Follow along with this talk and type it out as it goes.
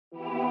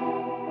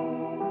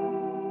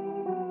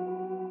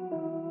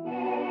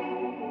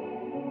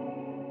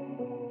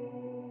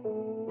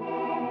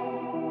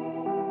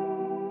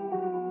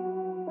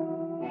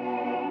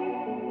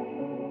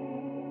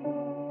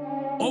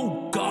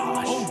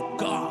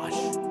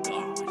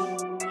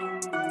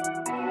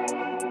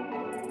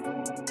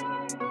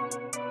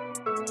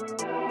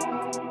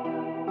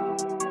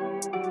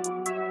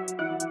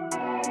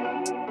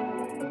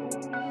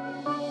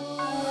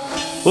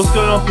What's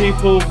going on,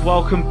 people?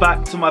 Welcome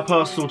back to my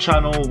personal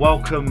channel.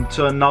 Welcome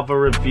to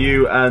another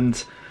review,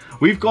 and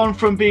we've gone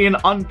from being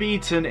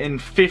unbeaten in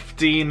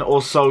 15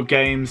 or so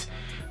games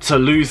to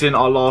losing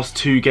our last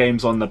 2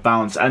 games on the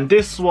bounce. And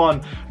this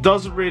one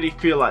doesn't really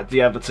feel like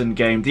the Everton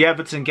game. The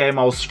Everton game,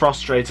 I was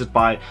frustrated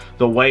by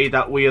the way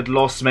that we had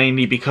lost,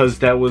 mainly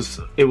because it was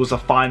a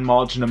fine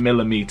margin of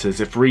millimeters.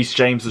 If Reece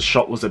James's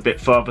shot was a bit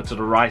further to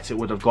the right, it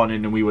would have gone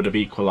in and we would have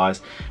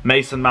equalised.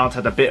 Mason Mount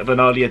had a bit of an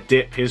earlier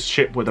dip, his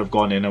chip would have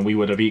gone in and we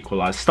would have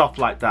equalised. Stuff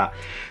like that.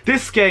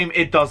 This game,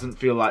 it doesn't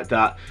feel like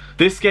that.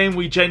 This game,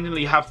 we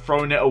genuinely have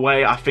thrown it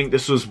away. I think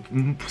this was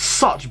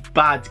such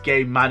bad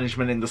game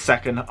management in the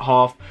second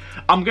half.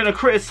 I'm going to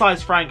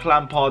criticise Frank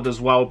Lampard as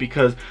well,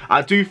 because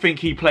I do think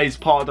he plays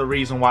part of the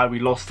reason why we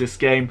lost this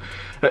game.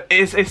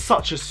 It's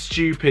such a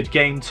stupid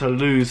game to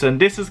lose,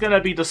 and this is going to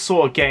be the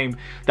sort of game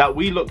that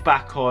we look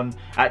back on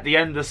at the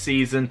end of the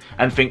season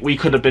and think we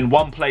could have been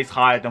one place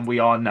higher than we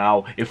are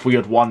now if we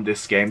had won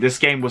this game. This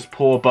game was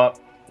poor, but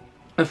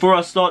before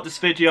I start this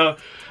video,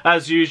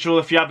 as usual,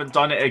 if you haven't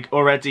done it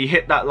already,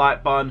 hit that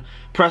like button,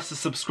 press the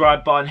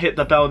subscribe button, hit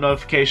the bell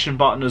notification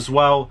button as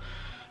well.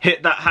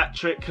 Hit that hat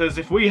trick, because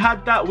if we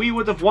had that, we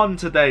would have won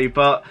today,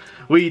 but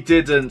we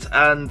didn't.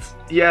 And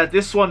yeah,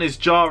 this one is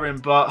jarring,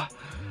 but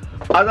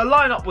the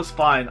lineup was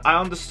fine. I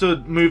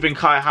understood moving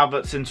Kai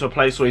Havertz into a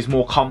place where he's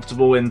more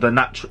comfortable in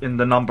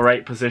the number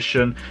 8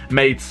 position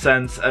made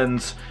sense,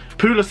 and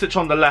Pulisic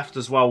on the left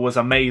as well was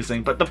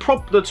amazing. But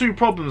the two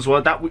problems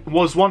were that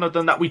was one of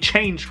them that we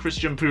changed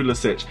Christian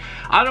Pulisic.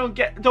 I don't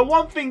get the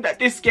one thing that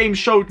this game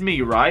showed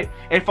me, right?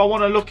 If I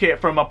want to look at it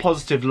from a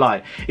positive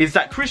light, is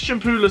that Christian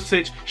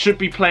Pulisic should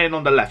be playing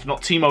on the left,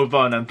 not Timo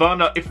Werner. And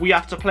Werner, if we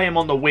have to play him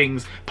on the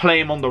wings,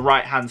 play him on the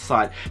right hand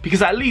side,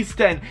 because at least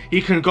then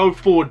he can go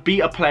forward,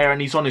 beat a player,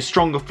 and he's on his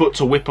stronger foot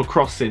to whip a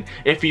cross in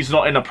if he's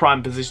not in a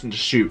prime position to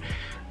shoot.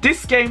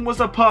 This game was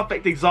a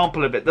perfect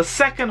example of it. The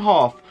second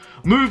half,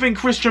 moving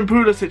Christian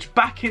Pulisic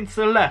back into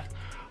the left,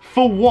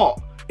 for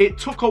what? It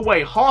took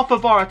away half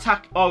of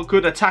our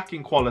good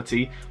attacking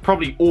quality,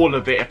 probably all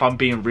of it if I'm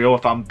being real,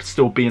 if I'm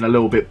still being a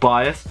little bit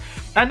biased,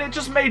 and it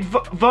just made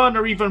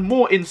Werner even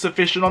more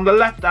insufficient on the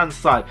left hand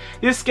side.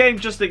 This game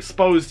just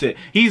exposed it.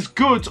 He's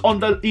good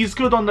on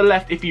the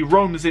left if he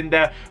roams in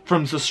there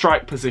from the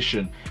strike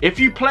position. If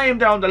you play him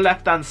there on the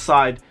left hand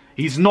side,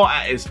 he's not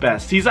at his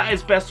best. He's at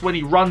his best when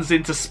he runs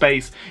into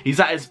space.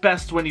 He's at his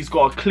best when he's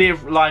got a clear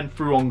line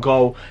through on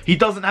goal. He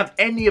doesn't have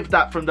any of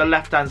that from the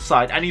left-hand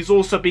side. And he's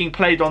also being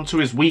played onto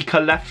his weaker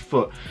left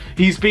foot.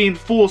 He's being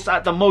forced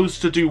at the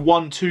most to do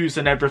 1-2s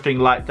and everything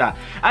like that.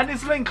 And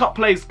his link-up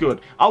play is good.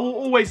 I will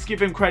always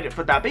give him credit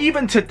for that. But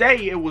even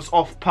today, it was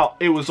off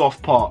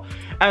par.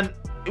 And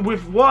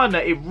with Werner,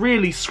 it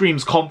really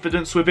screams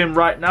confidence with him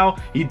right now.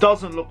 He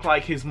doesn't look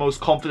like his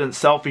most confident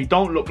self. He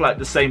don't look like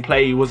the same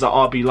player he was at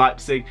RB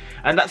Leipzig.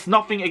 And that's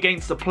nothing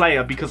against the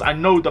player, because I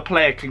know the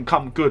player can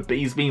come good, but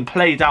he's being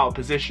played out of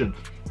position.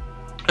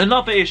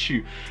 Another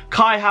issue,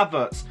 Kai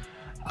Havertz.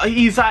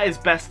 He's at his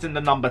best in the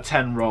number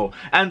 10 role,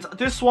 and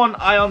this one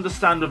I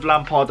understand with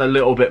Lampard a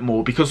little bit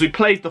more, because we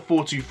played the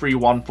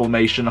 4-2-3-1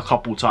 formation a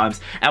couple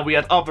times and we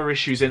had other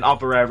issues in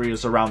other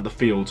areas around the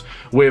field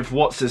with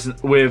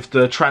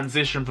the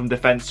transition from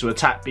defence to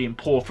attack being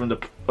poor from the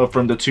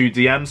 2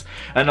 DMs,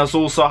 and us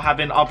also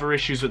having other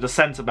issues with the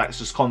centre backs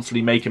just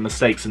constantly making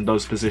mistakes in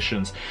those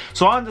positions.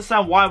 So I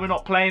understand why we're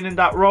not playing in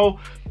that role.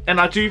 And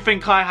I do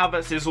think Kai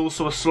Havertz is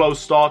also a slow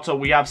starter.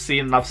 We have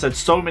seen, and I've said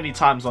so many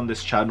times on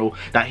this channel,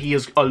 that he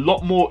is a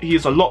lot more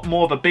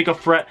of a bigger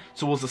threat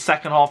towards the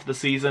second half of the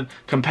season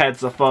compared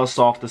to the first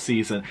half of the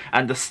season.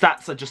 And the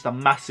stats are just a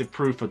massive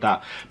proof of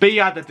that. But he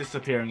had a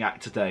disappearing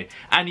act today,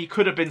 and he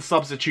could have been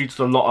substituted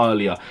a lot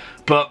earlier.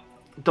 But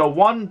the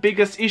one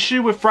biggest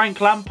issue with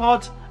Frank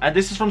Lampard, and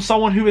this is from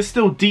someone who is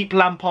still deep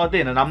Lampard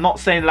in, and I'm not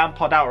saying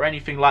Lampard out or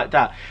anything like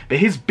that, but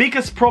his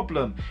biggest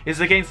problem is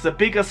against the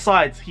bigger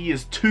sides. He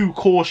is too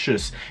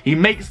cautious. He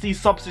makes these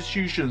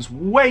substitutions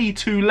way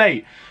too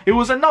late. It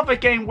was another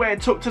game where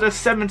it took to the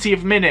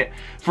 70th minute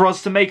for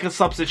us to make a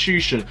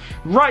substitution.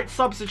 Right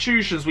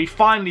substitutions, we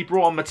finally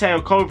brought on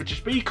Mateo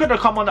Kovacic, but he could have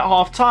come on at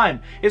half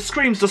time. It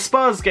screams the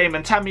Spurs game,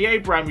 and Tammy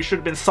Abraham, we should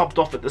have been subbed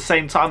off at the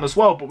same time as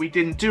well, but we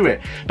didn't do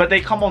it. But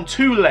they come on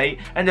too late,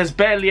 and there's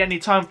barely any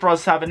time for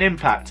us to have an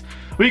impact.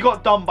 We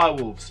got done by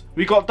Wolves.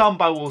 We got done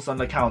by Wolves on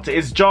the counter.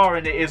 It's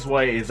jarring, it is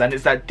what it is. And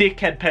it's that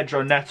dickhead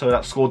Pedro Neto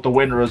that scored the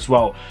winner as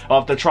well,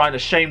 after trying to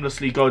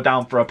shamelessly go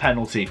down for a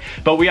penalty.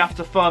 But we have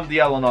to firm the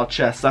L on our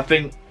chest. I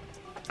think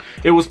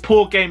it was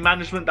poor game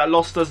management that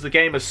lost us the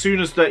game. As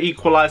soon as the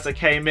equaliser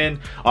came in,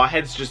 our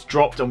heads just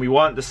dropped and we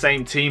weren't the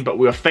same team, but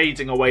we were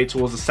fading away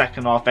towards the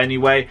second half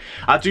anyway.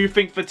 I do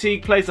think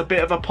fatigue plays a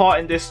bit of a part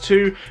in this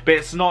too, but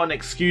it's not an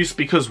excuse,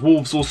 because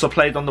Wolves also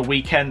played on the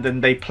weekend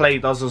and they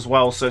played us as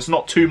well, so it's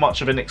not too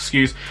much of an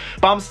excuse.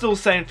 But I'm still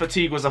saying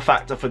fatigue was a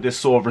factor for this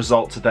sort of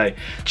result today.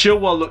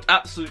 Chilwell looked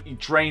absolutely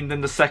drained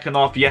in the second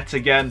half yet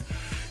again.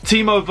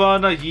 Timo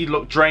Werner, he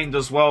looked drained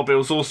as well, but it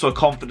was also a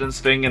confidence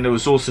thing, and it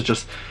was also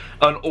just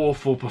an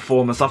awful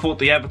performance. I thought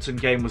the Everton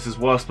game was his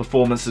worst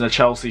performance in a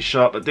Chelsea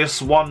shirt, but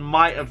this one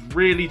might have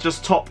really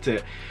just topped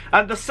it.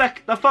 And the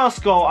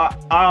first goal,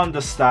 I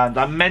understand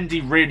that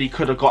Mendy really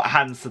could have got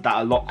hands to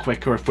that a lot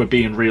quicker, if we're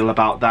being real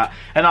about that.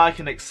 And I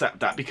can accept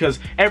that, because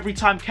every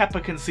time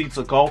Kepa concedes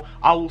a goal,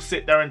 I will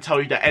sit there and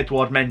tell you that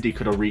Edouard Mendy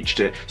could have reached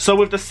it. So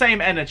with the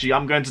same energy,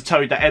 I'm going to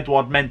tell you that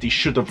Edouard Mendy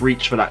should have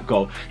reached for that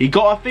goal. He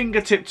got a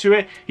fingertip to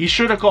it. He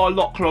should have got a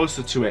lot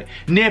closer to it.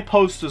 Near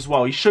post as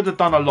well. He should have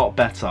done a lot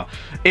better.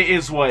 It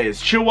is what it is.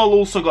 Chilwell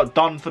also got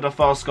done for the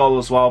first goal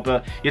as well,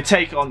 but you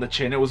take it on the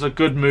chin. It was a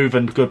good move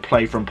and good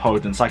play from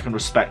Podence. I can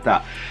respect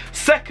that.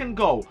 Second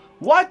goal,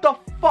 why the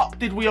fuck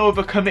did we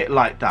overcommit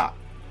like that?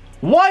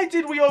 Why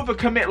did we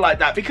overcommit like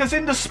that? Because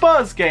in the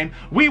Spurs game,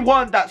 we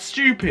weren't that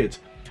stupid.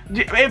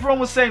 Everyone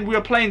was saying we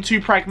were playing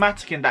too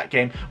pragmatic in that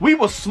game. We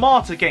were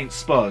smart against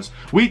Spurs.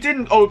 We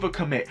didn't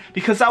overcommit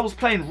because that was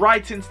playing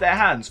right into their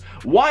hands.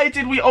 Why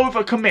did we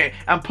overcommit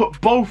and put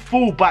both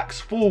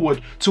fullbacks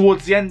forward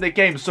towards the end of the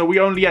game so we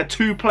only had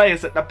 2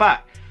 players at the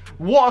back?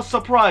 What a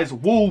surprise.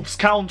 Wolves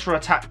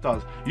counter-attacked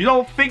us. You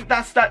don't think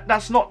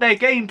that's not their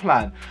game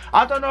plan?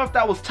 I don't know if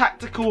that was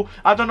tactical.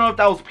 I don't know if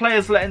that was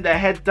players letting their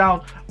head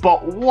down.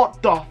 But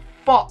what the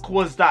fuck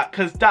was that?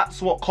 Because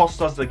that's what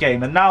cost us the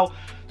game. And now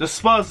the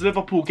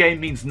Spurs-Liverpool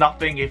game means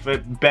nothing, if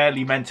it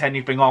barely meant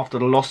anything after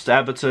the loss to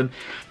Everton.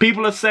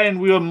 People are saying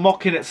we were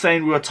mocking it,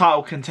 saying we were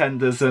title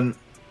contenders, and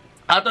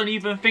I don't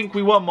even think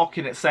we were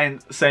mocking it,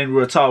 saying we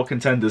were title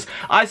contenders.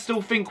 I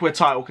still think we're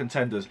title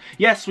contenders.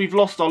 Yes, we've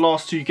lost our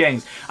last 2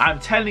 games. I'm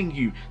telling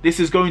you, this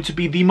is going to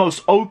be the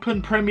most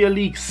open Premier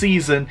League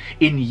season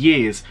in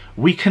years.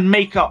 We can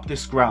make up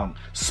this ground.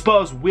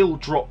 Spurs will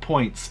drop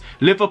points.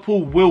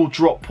 Liverpool will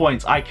drop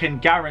points. I can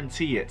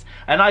guarantee it.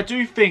 And I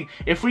do think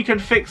if we can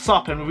fix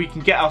up and we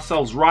can get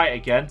ourselves right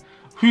again,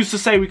 who's to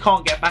say we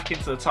can't get back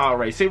into the title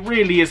race? It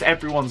really is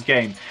everyone's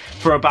game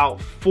for about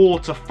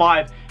 4 to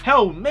 5,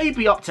 hell,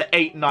 maybe up to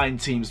 8, 9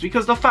 teams.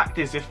 Because the fact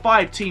is, if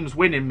 5 teams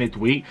win in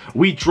midweek,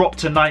 we drop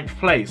to 9th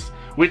place.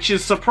 Which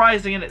is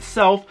surprising in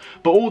itself,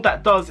 but all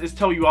that does is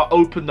tell you how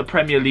open the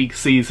Premier League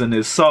season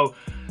is. So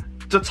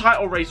the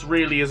title race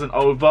really isn't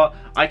over.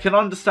 I can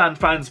understand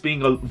fans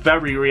being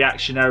very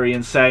reactionary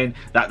and saying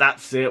that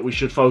that's it, we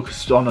should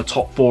focus on a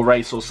top 4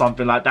 race or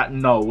something like that.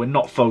 No, we're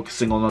not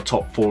focusing on a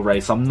top 4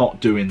 race. I'm not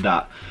doing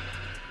that.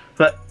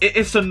 But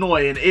it's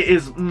annoying. It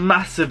is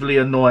massively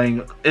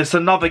annoying. It's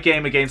another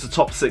game against a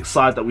top 6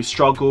 side that we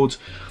struggled.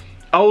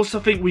 I also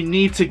think we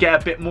need to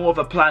get a bit more of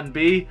a plan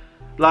B.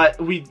 Like,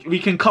 we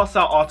can cuss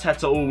out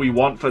Arteta all we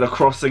want for the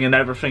crossing and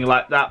everything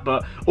like that,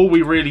 but all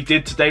we really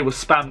did today was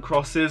spam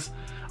crosses.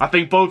 I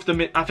think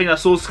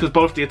that's also because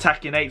both the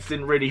attacking 8s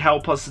didn't really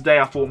help us today.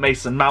 I thought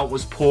Mason Mount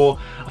was poor.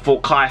 I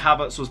thought Kai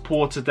Havertz was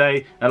poor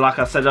today. And like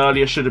I said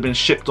earlier, should have been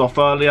shipped off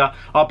earlier.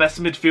 Our best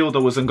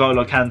midfielder was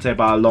N'Golo Kante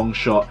by a long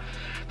shot.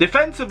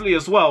 Defensively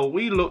as well,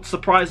 we looked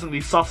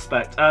surprisingly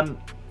suspect. And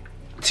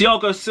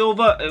Thiago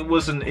Silva, it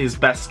wasn't his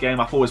best game.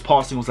 I thought his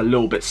passing was a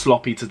little bit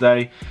sloppy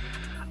today.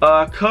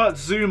 Kurt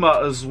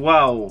Zouma as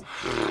well.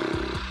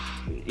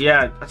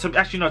 Yeah,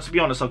 actually no, to be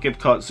honest, I'll give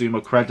Kurt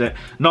Zouma credit.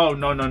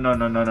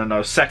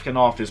 No. Second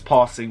half, his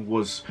passing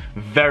was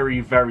very,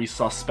 very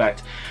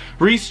suspect.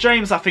 Reece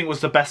James, I think,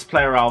 was the best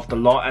player out of the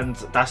lot, and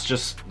that's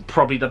just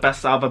probably the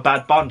best out of a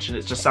bad bunch, and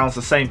it just sounds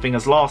the same thing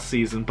as last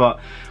season, but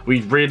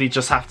we really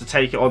just have to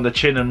take it on the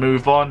chin and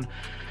move on.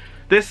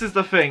 This is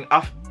the thing.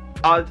 If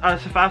I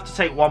have to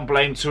take one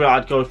blame to it,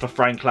 I'd go for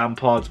Frank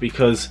Lampard,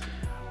 because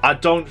I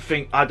don't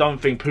think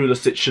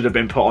Pulisic should have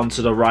been put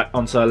onto the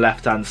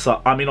left-hand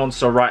side. I mean, onto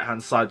the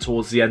right-hand side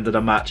towards the end of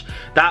the match.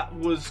 That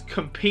was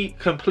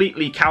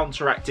completely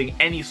counteracting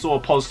any sort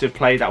of positive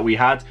play that we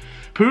had.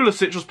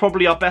 Pulisic was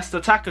probably our best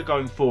attacker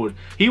going forward.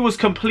 He was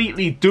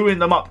completely doing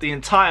them up the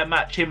entire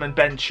match, him and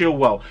Ben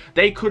Chilwell.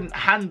 They couldn't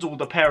handle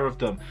the pair of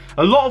them.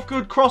 A lot of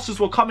good crosses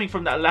were coming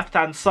from that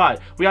left-hand side.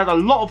 We had a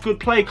lot of good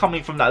play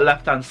coming from that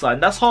left-hand side.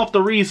 And that's half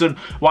the reason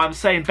why I'm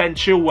saying Ben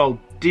Chilwell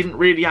didn't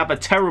really have a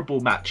terrible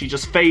match. He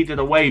just faded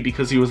away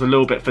because he was a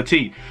little bit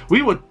fatigued.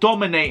 We were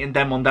dominating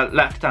them on that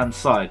left-hand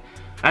side.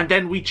 And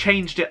then we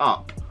changed it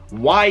up.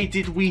 Why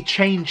did we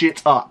change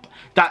it up?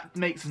 That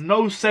makes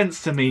no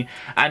sense to me,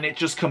 and it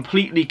just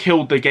completely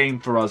killed the game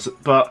for us.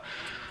 But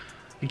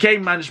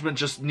game management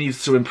just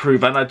needs to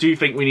improve, and I do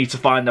think we need to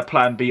find a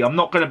plan B. I'm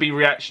not going to be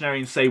reactionary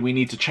and say we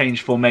need to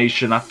change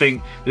formation. I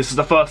think this is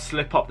the first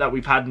slip-up that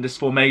we've had in this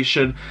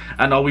formation,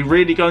 and are we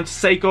really going to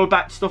say go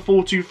back to the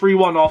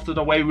 4-2-3-1 after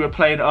the way we were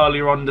playing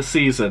earlier on in the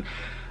season?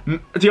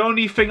 The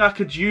only thing I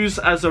could use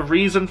as a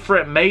reason for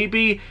it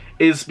maybe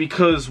is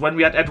because when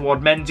we had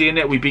Edouard Mendy in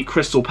it, we beat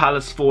Crystal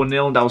Palace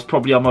 4-0. And that was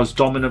probably our most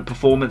dominant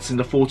performance in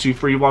the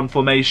 4-2-3-1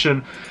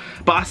 formation.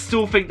 But I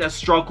still think there's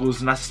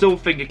struggles, and I still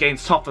think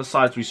against tougher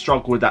sides we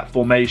struggle with that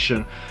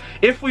formation.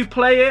 If we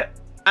play it,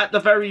 at the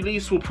very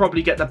least, we'll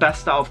probably get the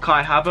best out of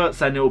Kai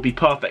Havertz, and it will be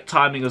perfect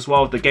timing as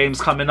well if the game's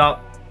coming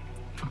up.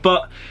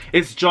 But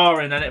it's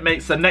jarring, and it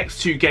makes the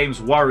next 2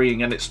 games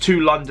worrying, and it's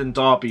 2 London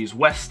derbies.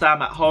 West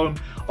Ham at home,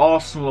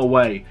 Arsenal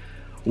away.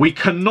 We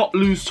cannot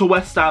lose to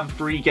West Ham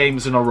 3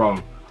 games in a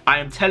row. I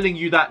am telling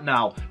you that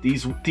now.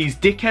 These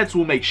dickheads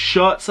will make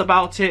shirts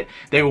about it.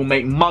 They will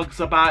make mugs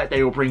about it.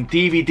 They will bring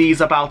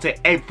DVDs about it.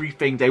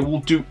 Everything. They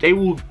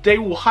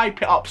will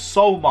hype it up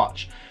so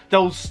much.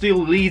 They'll steal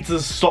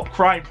Leeds' Stop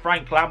Crying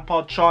Frank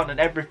Lampard chant and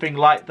everything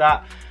like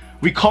that.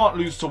 We can't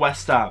lose to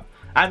West Ham.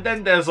 And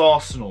then there's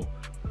Arsenal.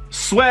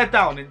 Swear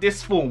down, in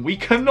this form, we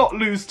cannot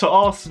lose to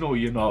Arsenal,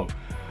 you know.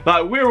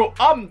 Like,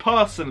 I'm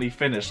personally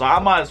finished. Like,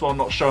 I might as well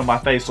not show my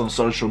face on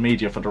social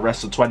media for the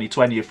rest of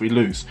 2020 if we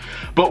lose.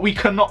 But we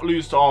cannot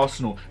lose to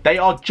Arsenal. They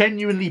are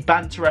genuinely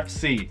banter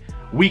FC.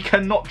 We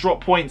cannot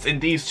drop points in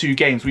these two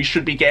games. We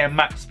should be getting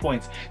max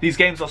points. These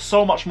games are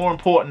so much more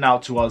important now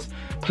to us.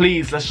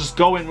 Please, let's just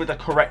go in with a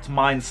correct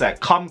mindset.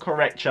 Come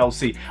correct,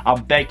 Chelsea.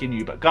 I'm begging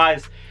you. But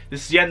guys,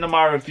 this is the end of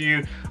my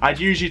review. I'd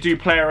usually do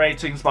player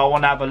ratings, but I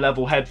want to have a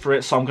level head for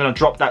it. So I'm going to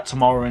drop that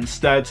tomorrow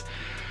instead.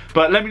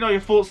 But let me know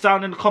your thoughts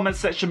down in the comment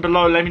section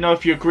below. Let me know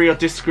if you agree or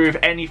disagree with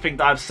anything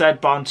that I've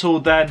said. But until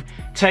then,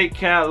 take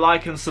care,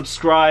 like and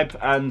subscribe.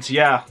 And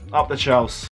yeah, up the Chelsea.